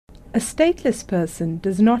A stateless person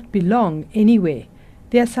does not belong anywhere.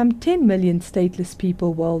 There are some 10 million stateless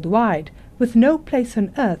people worldwide, with no place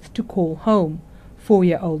on earth to call home.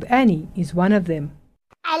 4-year-old Annie is one of them.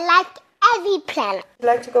 I like every planet. You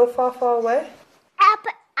like to go far, far away? Up,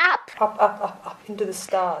 up. Up into the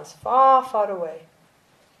stars, far, far away.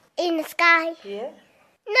 In the sky. Yeah?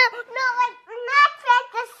 No, like not where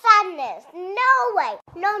the sun is. No way.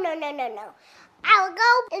 No. I'll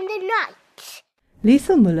go in the night.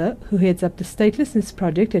 Liesl Muller, who heads up the Statelessness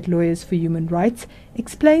Project at Lawyers for Human Rights,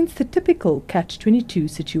 explains the typical Catch-22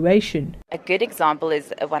 situation. A good example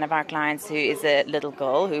is one of our clients who is a little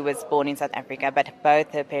girl who was born in South Africa, but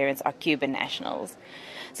both her parents are Cuban nationals.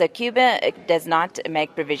 So Cuba does not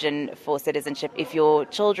make provision for citizenship if your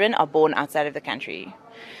children are born outside of the country.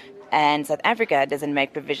 And South Africa doesn't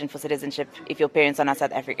make provision for citizenship if your parents are not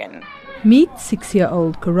South African. Meet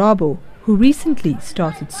 6-year-old Karabo, who recently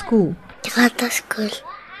started school.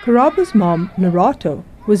 Karabo's mom, Lerato,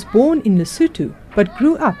 was born in Lesotho but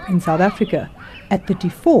grew up in South Africa. At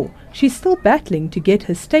 34, she's still battling to get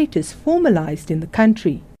her status formalized in the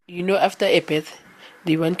country. You know, after a birth,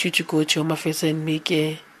 they want you to go to Home Affairs and make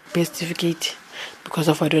a birth certificate. Because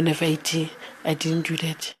of I don't have ID, I didn't do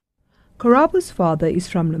that. Karabo's father is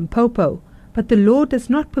from Limpopo, but the law does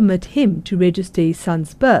not permit him to register his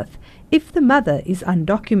son's birth if the mother is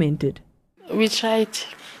undocumented. We tried.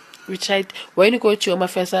 When you go to Home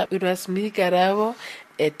Affairs, it was me, Karabo,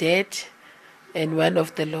 a dad, and one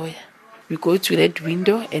of the lawyer. We go to that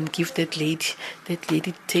window and give that lady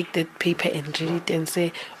take that paper and read it and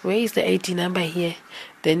say, where is the ID number here?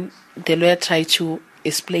 Then the lawyer tried to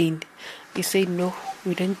explain. He said, no,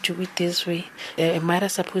 we don't do it this way. A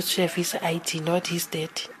mother's supposed to have his ID, not his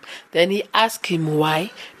dad. Then he asked him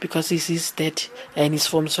why, because he's his dad and he's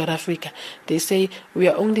from South Africa. They say, we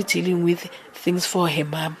are only dealing with things for her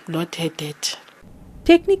mom, not her dad.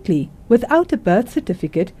 Technically, without a birth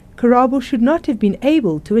certificate, Karabo should not have been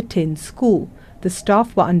able to attend school. The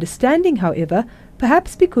staff were understanding, however,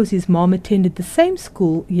 perhaps because his mom attended the same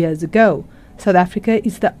school years ago. South Africa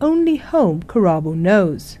is the only home Karabo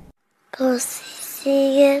knows.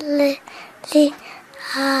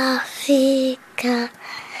 Africa,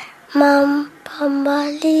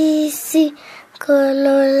 Mampambalisi,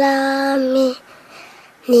 Kololami,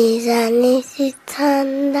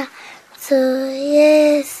 Nizanisitanda, So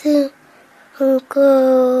Yesu,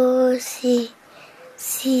 Nkosi,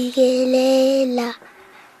 Sigelela,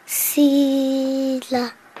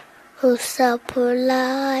 Sila,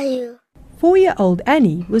 Usapolayo. 4-year-old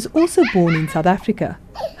Annie was also born in South Africa.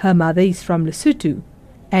 Her mother is from Lesotho.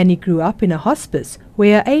 Annie grew up in a hospice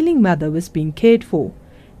where her ailing mother was being cared for.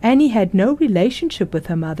 Annie had no relationship with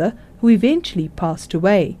her mother, who eventually passed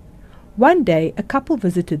away. One day, a couple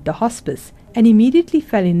visited the hospice and immediately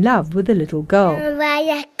fell in love with the little girl.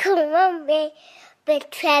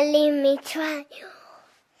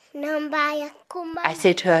 I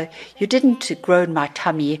said to her, you didn't grow in my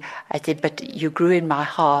tummy. I said, but you grew in my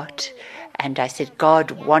heart. And I said,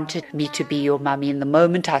 God wanted me to be your mummy. And the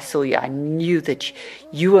moment I saw you, I knew that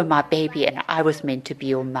you were my baby and I was meant to be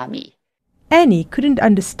your mummy. Annie couldn't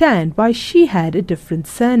understand why she had a different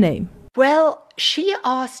surname. Well, she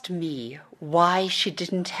asked me why she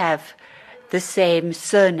didn't have the same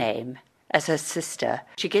surname as her sister.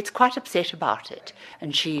 She gets quite upset about it.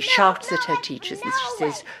 And she shouts at her teachers and she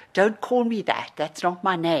says, don't call me that. That's not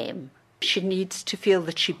my name. She needs to feel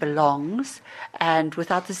that she belongs, and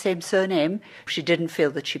without the same surname, she didn't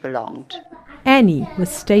feel that she belonged. Annie was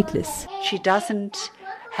stateless. She doesn't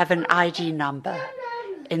have an ID number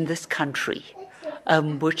in this country,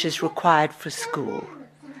 which is required for school.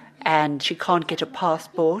 And she can't get a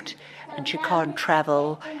passport, and she can't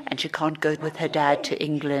travel, and she can't go with her dad to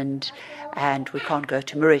England, and we can't go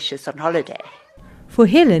to Mauritius on holiday. For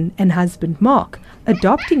Helen and husband Mark,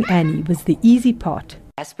 adopting Annie was the easy part.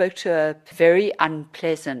 I spoke to a very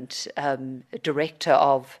unpleasant director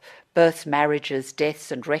of births, marriages,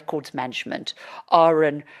 deaths and records management,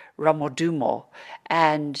 Aaron Ramodumo,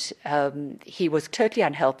 and he was totally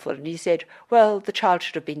unhelpful. And he said, well, the child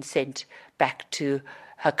should have been sent back to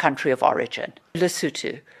her country of origin,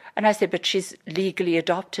 Lesotho. And I said, but she's legally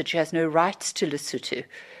adopted. She has no rights to Lesotho.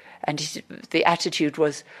 And the attitude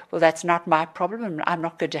was, well, that's not my problem, and I'm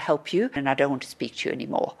not going to help you, and I don't want to speak to you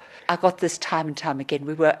anymore. I got this time and time again.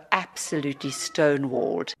 We were absolutely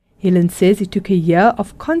stonewalled. Helen says it took a year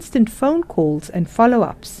of constant phone calls and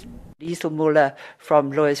follow-ups. Liesl Muller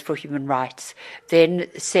from Lawyers for Human Rights then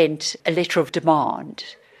sent a letter of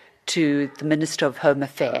demand to the Minister of Home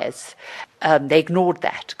Affairs. They ignored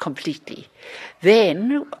that completely.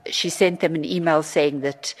 Then she sent them an email saying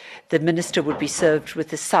that the minister would be served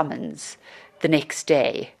with a summons the next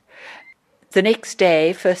day. The next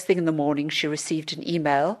day, first thing in the morning, she received an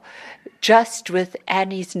email just with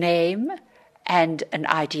Annie's name and an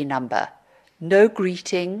ID number. No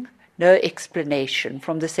greeting, no explanation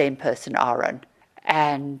from the same person, Aaron.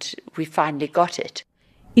 And we finally got it.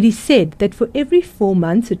 It is said that for every 4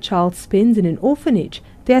 months a child spends in an orphanage,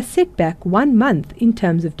 they are set back 1 month in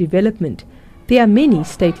terms of development. There are many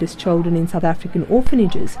stateless children in South African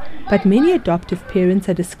orphanages, but many adoptive parents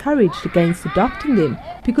are discouraged against adopting them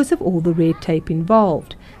because of all the red tape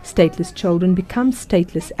involved. Stateless children become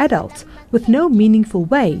stateless adults with no meaningful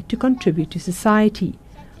way to contribute to society.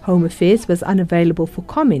 Home Affairs was unavailable for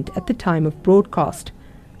comment at the time of broadcast.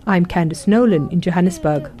 I'm Candice Nolan in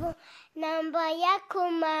Johannesburg. Number ya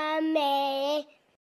kumame.